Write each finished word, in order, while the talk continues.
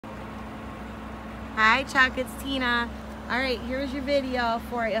Hi Chuck, it's Tina. Alright, here's your video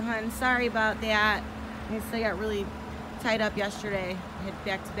for you, hon. Sorry about that. I still got really tied up yesterday. I had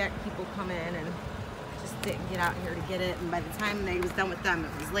back-to-back people come in and just didn't get out here to get it. And by the time I was done with them,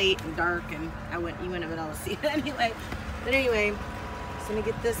 it was late and dark and you wouldn't have been able to see it anyway. But anyway, just gonna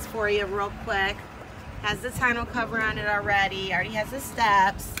get this for you real quick. Has the tonneau cover on it already. Already has the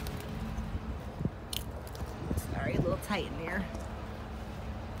steps. Sorry, a little tight in there.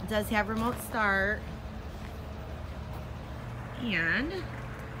 It does have remote start. And let's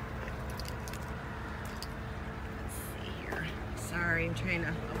see here. Sorry, I'm trying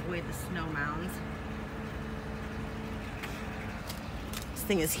to avoid the snow mounds. This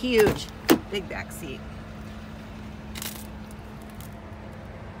thing is huge. Big back seat.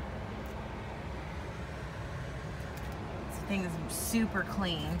 This thing is super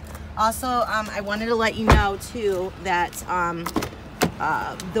clean. Also, I wanted to let you know too that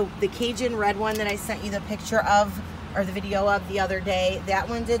the Cajun red one that I sent you the picture of, or the video of the other day, that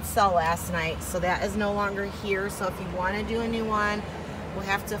one did sell last night, so that is no longer here. So if you want to do a new one, we'll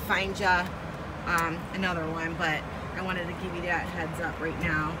have to find you another one, but I wanted to give you that heads up right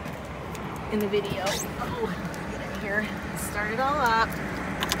now in the video. Oh, get in here, start it all up.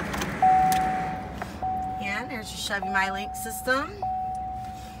 And there's your Chevy MyLink system.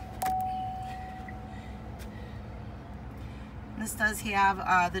 This does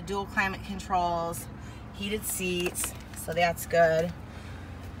have the dual climate controls, heated seats, so that's good.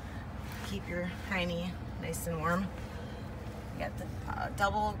 Keep your hiney nice and warm. You got the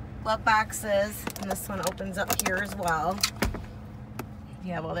double glove boxes, and this one opens up here as well.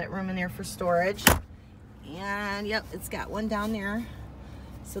 You have all that room in there for storage. And yep, it's got one down there.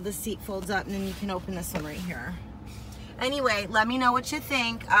 So the seat folds up, and then you can open this one right here. Anyway, let me know what you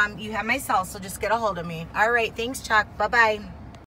think. You have my cell, so just get a hold of me. All right, thanks, Chuck. Bye-bye.